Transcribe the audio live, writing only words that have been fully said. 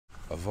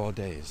Of all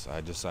days,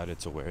 I decided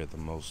to wear the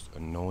most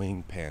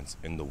annoying pants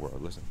in the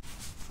world. Listen,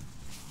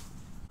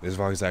 this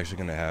vlog is actually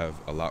gonna have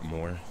a lot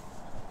more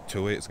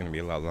to it. It's gonna be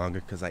a lot longer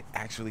because I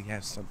actually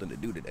have something to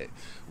do today,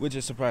 which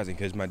is surprising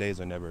because my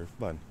days are never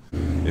fun.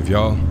 If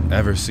y'all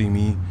ever see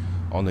me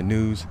on the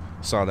news,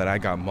 saw that I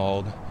got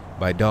mauled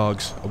by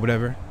dogs or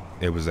whatever,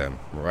 it was them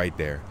right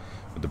there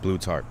with the blue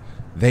tarp.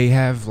 They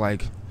have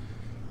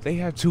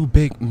two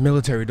big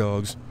military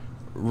dogs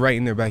right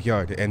in their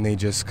backyard, and they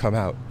just come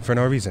out for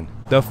no reason.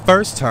 The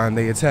first time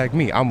they attacked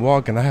me, I'm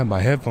walking, I have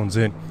my headphones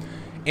in,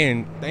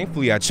 and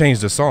thankfully I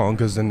changed the song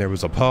because then there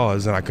was a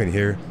pause and I couldn't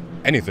hear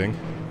anything.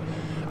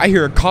 I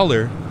hear a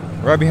collar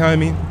right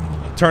behind me,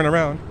 turn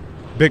around,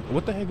 big,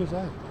 what the heck was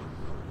that?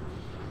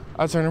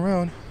 I turn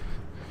around,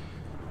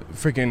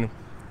 freaking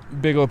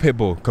big old pit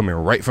bull coming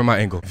right from my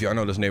ankle. If y'all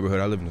know this neighborhood,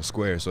 I live in a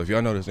square, so if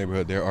y'all know this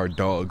neighborhood, there are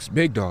dogs,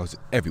 big dogs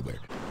everywhere.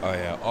 Oh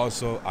yeah,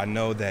 also I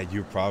know that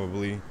you're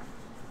probably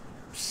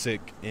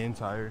sick and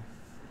tired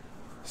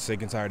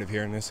of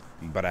hearing this,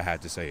 but I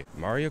had to say it.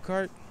 Mario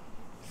Kart,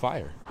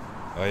 fire.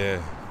 Oh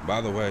yeah, by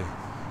the way,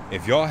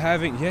 if y'all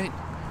haven't yet,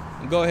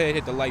 go ahead,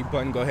 hit the like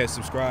button, go ahead,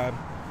 subscribe,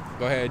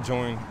 go ahead,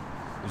 join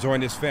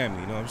this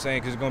family, you know what I'm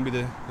saying? Because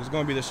it's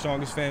gonna be the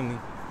strongest family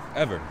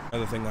ever.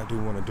 Another thing I do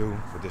want to do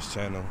with this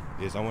channel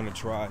is I want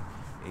to try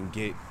and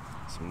get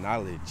some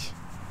knowledge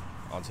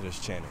onto this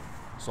channel.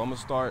 So I'm gonna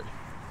start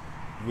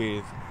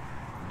with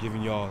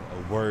giving y'all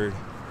a word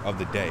of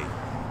the day.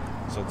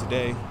 So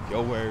today,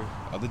 your word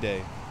of the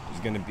day is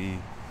gonna be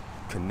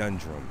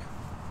conundrum.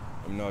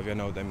 Let me know if y'all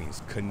know what that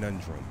means,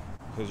 conundrum.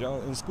 Because y'all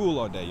in school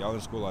all day,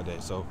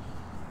 so,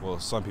 well,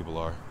 some people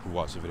are who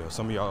watch the video.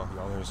 Some of y'all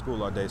are in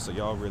school all day, so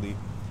y'all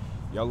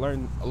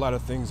learn a lot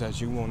of things that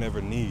you won't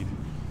ever need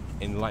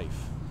in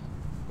life.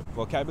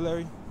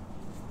 Vocabulary,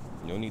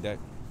 you don't need that.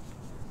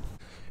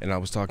 And I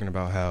was talking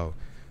about how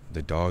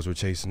the dogs were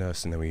chasing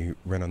us, and then we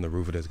ran on the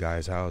roof of this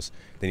guy's house.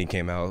 Then he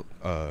came out,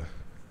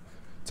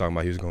 talking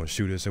about he was going to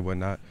shoot us and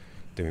whatnot.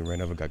 Then we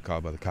ran over, got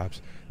caught by the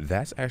cops.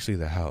 That's actually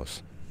the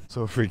house.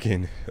 So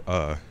freaking,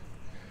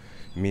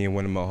 me and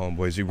one of my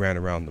homeboys, we ran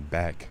around the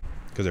back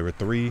because there were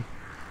 3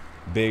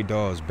 big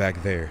dogs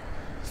back there.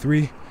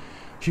 3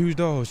 huge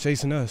dogs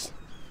chasing us.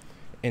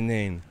 And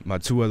then my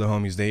 2 other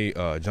homies, they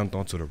jumped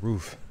onto the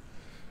roof.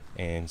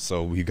 And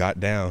so we got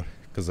down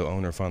because the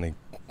owner finally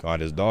got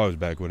his dogs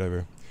back,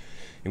 whatever.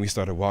 And we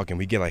started walking.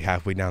 We get like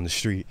halfway down the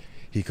street.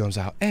 He comes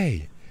out,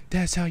 "Hey,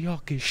 that's how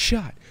y'all get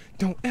shot.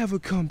 Don't ever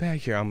come back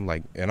here." I'm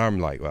like,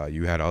 wow,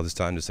 you had all this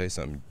time to say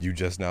something. You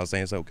just now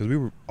saying something? Because we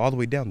were all the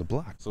way down the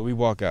block. So we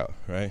walk out,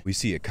 right? We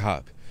see a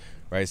cop,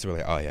 right? So we're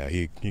like, oh yeah,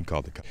 he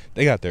called the cop.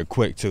 They got there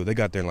quick too. They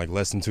got there in like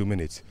less than 2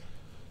 minutes.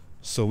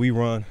 So we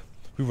run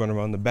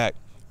around the back.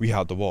 We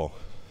out the wall.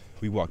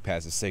 We walk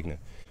past the Cigna.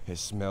 It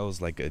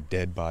smells like a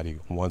dead body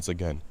once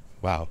again.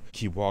 Wow.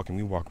 Keep walking.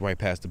 We walk right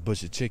past the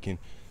Butcher Chicken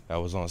that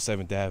was on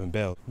 7th Ave and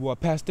Bell. We walk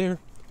past there.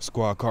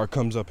 Squad car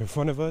comes up in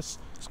front of us.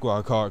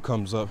 Squad car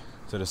comes up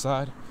to the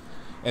side.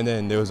 And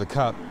then there was a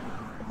cop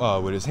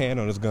with his hand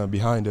on his gun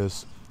behind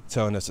us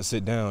telling us to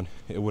sit down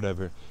and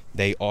whatever.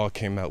 They all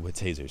came out with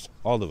tasers.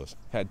 All of us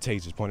had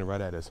tasers pointed right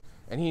at us.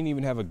 And he didn't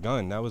even have a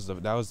gun. That was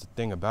the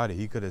thing about it.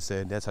 He could have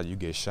said that's how you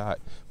get shot.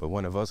 But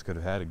one of us could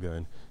have had a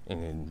gun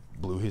and then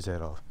blew his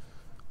head off.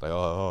 Like,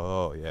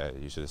 oh, yeah,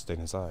 you should have stayed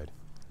inside.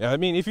 Yeah, I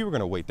mean, if you were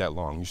going to wait that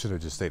long, you should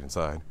have just stayed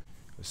inside.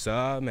 What's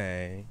up,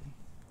 man?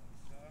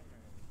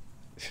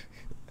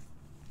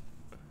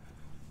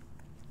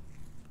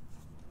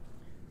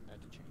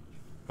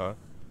 Huh?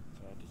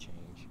 So I had to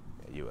change.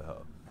 Yeah, you a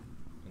hoe.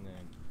 And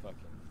then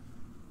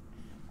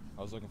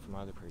I was looking for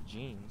my other pair of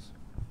jeans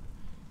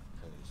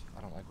because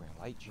I don't like wearing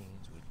light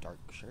jeans with dark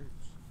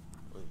shirts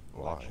or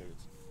black Why?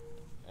 shirts.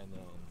 And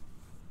then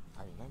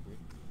I remembered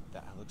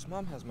that Alex's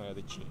mom has my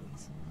other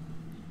jeans.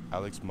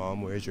 Alex's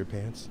mom wears your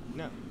pants?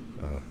 No.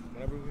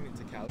 Whenever we went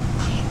to Cali.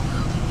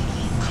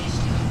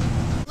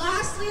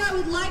 Lastly, I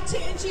would like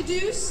to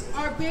introduce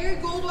our Barry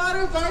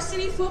Goldwater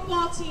varsity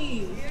football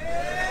team.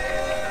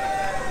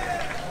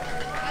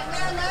 And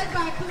they're led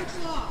by Coach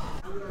Law.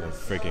 They're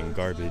freaking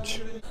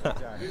garbage.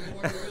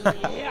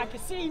 Yeah, I can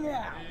see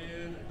now.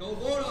 Go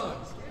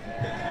Bulldogs!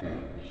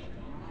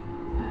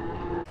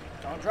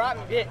 Don't drop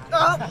me, Vic.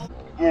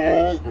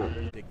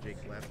 Big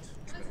Jake left.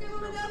 Let's give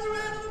them another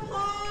round of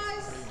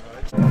applause.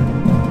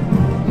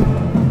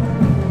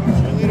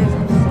 Cheerleaders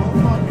are so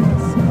fucking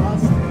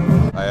disgusting.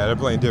 Oh, yeah, they're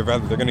playing Deer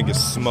Valley. They're going to get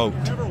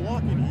smoked. Never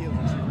walk in heels,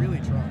 and she really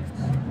tries.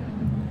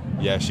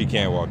 Yeah, she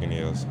can't walk in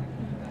heels.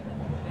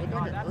 Look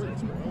like it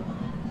hurts, bro.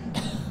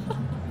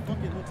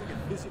 Fucking looks like it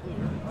physically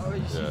hurts. Oh,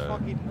 she's Yeah.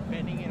 fucking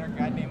bending in her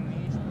goddamn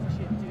knees and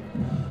shit,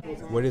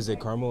 dude. What is it,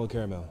 caramel or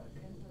caramel?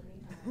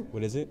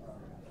 What is it?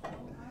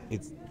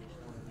 It's,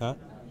 huh?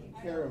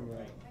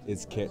 Caramel.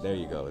 There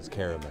you go, it's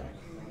caramel.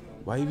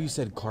 Why have you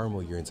said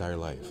caramel your entire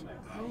life?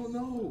 I don't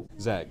know.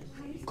 Zach,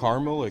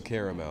 caramel or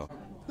caramel?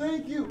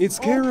 Thank you. It's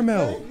Oh,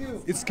 caramel. thank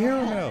you. It's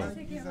caramel.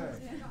 Thank you, Zach.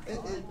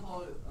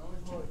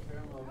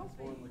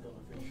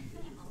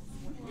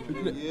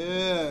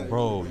 Yeah.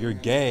 Bro, you're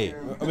gay.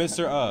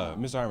 Mr.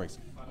 Armix.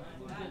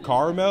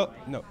 Caramel?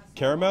 No,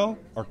 caramel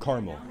or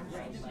caramel?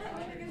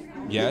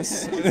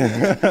 Yes.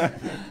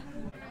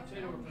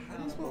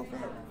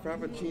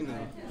 Frappuccino.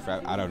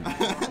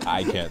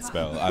 I can't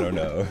spell. I don't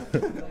know.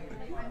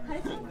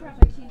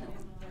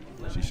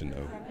 She should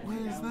know. What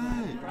is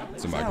that?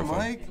 It's a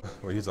microphone.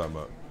 What are you talking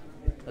about?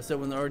 I said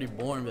when they're already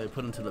born, they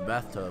put them to the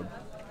bathtub.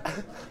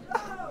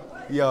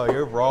 Yo,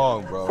 you're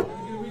wrong, bro.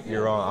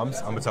 You're wrong. I'm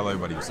gonna tell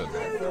everybody you said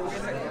that.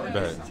 Go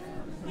ahead.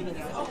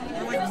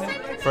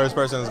 First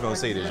person that's gonna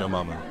say this, your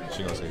mama.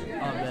 She gonna say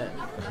it. I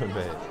bet.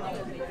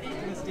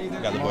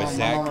 Bet. Got the boy My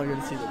Zach. mama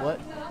gonna see the what?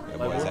 The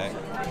boy Zach.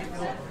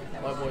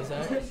 White boy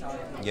Zach?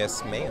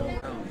 Yes, ma'am.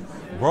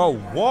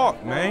 Bro,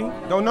 walk, man.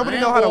 Don't nobody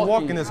know how to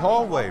walk in this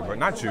hallway, bro.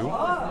 Not you.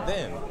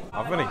 Then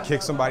I'm gonna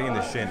kick somebody in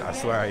the shin. I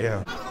swear I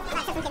am.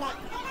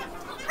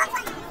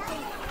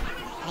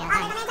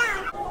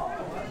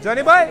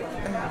 Johnny Boy.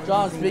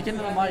 John, speaking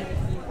to the mic.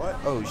 What?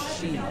 Oh shit.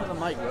 Speaking to the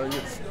mic, bro.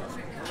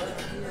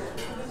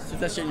 Stick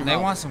that shit in your They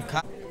mouth. want some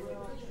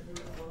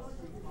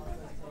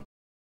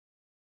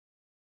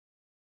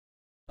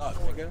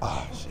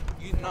Ah, shit.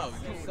 You know,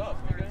 you suck,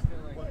 nigga.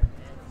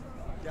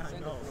 Yeah, I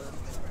know.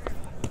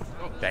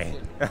 Dang.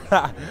 Hey,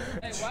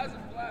 why is it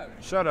flat?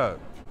 Shut up.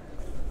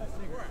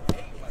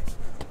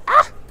 I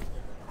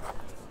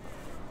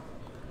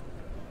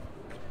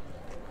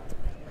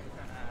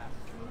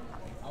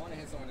want to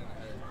hit someone in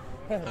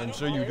the head. I'm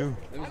sure you do.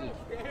 Let me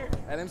see.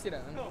 Hey, let me see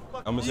that.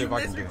 I'm gonna see if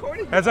I can get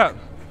it. Heads up.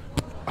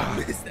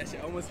 Missed that shit.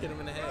 I almost hit him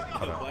in the head.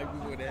 Black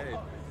people in the head.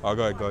 Oh,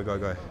 go ahead, go ahead, go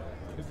ahead, go ahead.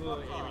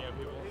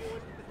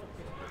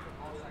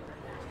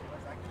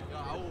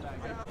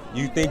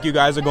 You think you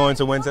guys are going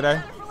to win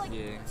today?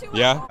 Yeah.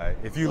 Yeah?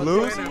 If you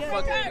lose,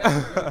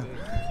 how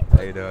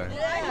you doing?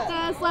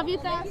 Love you,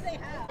 Thess.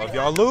 If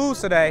y'all lose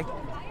today,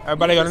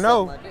 everybody gonna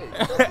know.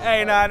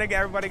 Hey, nah, nigga,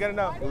 everybody gonna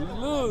know.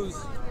 Lose.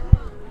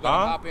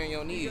 Huh? Hop on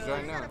your knees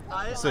right now.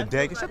 It's a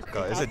dead cat.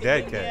 It's a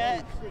dead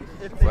cat.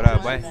 What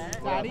up, boy?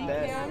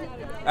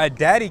 A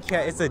daddy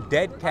cat. It's a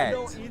dead cat.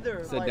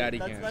 It's a daddy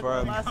cat.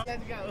 From...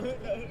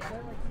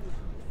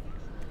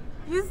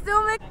 You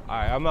still make. All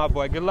right, I'm out,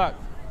 boy. Good luck.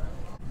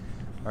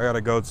 I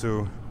gotta go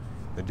to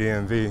the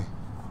DMV.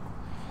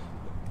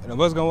 And I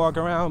was gonna walk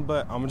around,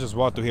 but I'm gonna just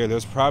walk through here.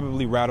 There's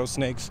probably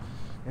rattlesnakes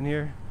in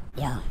here.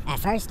 Yo, at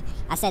first,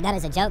 I said that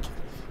as a joke,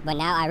 but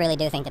now I really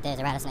do think that there's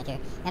a rattlesnake here.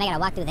 And I gotta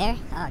walk through there?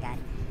 Oh, God.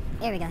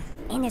 Here we go.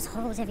 And there's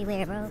holes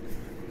everywhere, bro.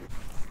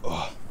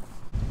 Oh.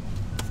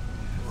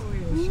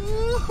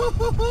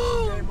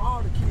 Gave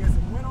all the kids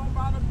and went on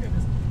by the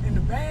business in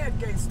the bad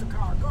gangster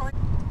car. Go ahead.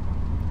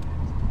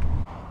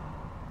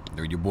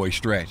 They're your boy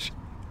Stretch.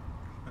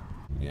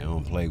 Yeah, I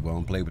don't play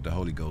with the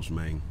Holy Ghost,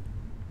 man.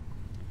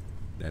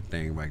 That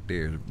thing right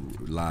there is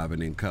live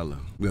and in color.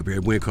 We up here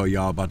at Winco,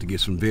 y'all about to get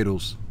some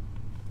vittles.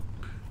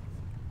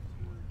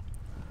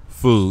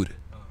 Food.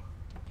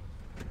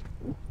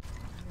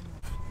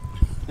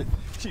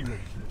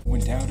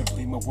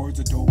 Undoubtedly, my words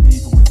are dope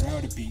even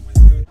without a beat.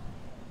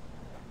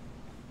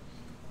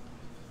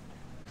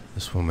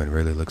 This woman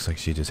really looks like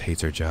she just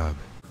hates her job.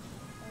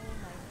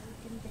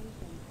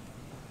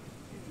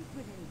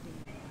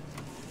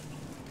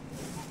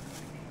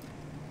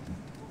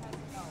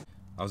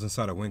 I was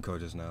inside of Winco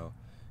just now.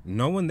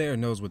 No one there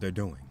knows what they're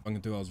doing. Looking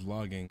through, I was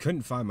vlogging.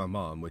 Couldn't find my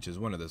mom, which is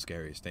one of the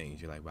scariest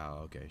things. You're like,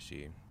 wow, okay,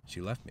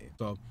 she left me.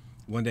 So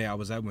one day I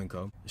was at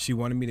Winco. She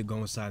wanted me to go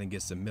inside and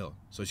get some milk.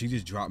 So she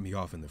just dropped me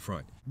off in the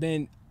front.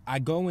 Then I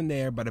go in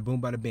there, bada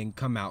boom, bada bing,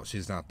 come out,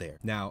 she's not there.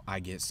 Now I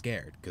get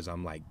scared because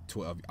I'm like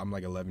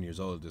 11 years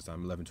old at this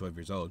time, 11, 12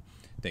 years old,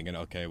 thinking,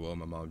 okay, well,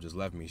 my mom just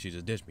left me. She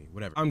just ditched me,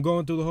 whatever. I'm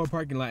going through the whole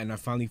parking lot and I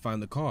finally find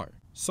the car.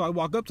 So I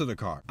walk up to the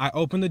car. I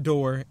open the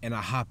door and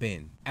I hop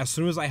in. As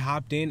soon as I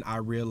hopped in, I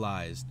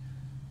realized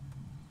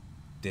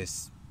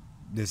this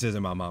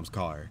isn't my mom's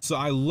car. So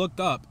I look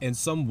up and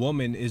some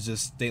woman is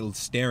just still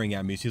staring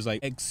at me. She's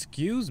like,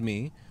 excuse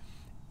me.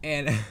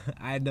 And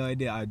I had no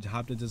idea. I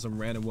hopped into some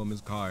random woman's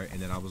car and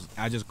then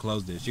I just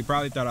closed it. She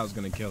probably thought I was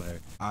gonna kill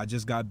her. I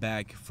just got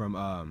back from,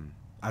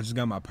 I just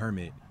got my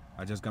permit.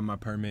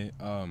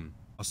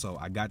 Also,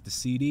 I got the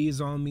CDs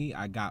on me.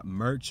 I got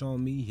merch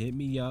on me. Hit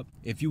me up.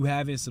 If you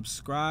haven't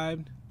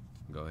subscribed,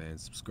 go ahead and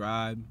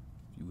subscribe.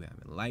 If you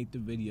haven't liked the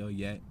video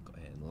yet, go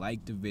ahead and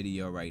like the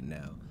video right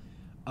now.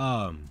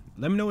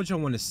 Let me know what y'all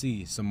want to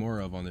see some more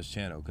of on this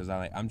channel, because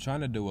I'm trying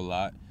to do a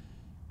lot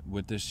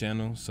with this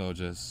channel. So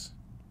just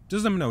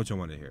let me know what y'all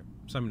want to hear.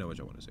 Just let me know what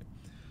y'all want to see.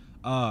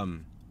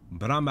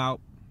 But I'm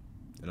out,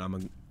 and I'm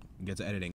gonna get to editing.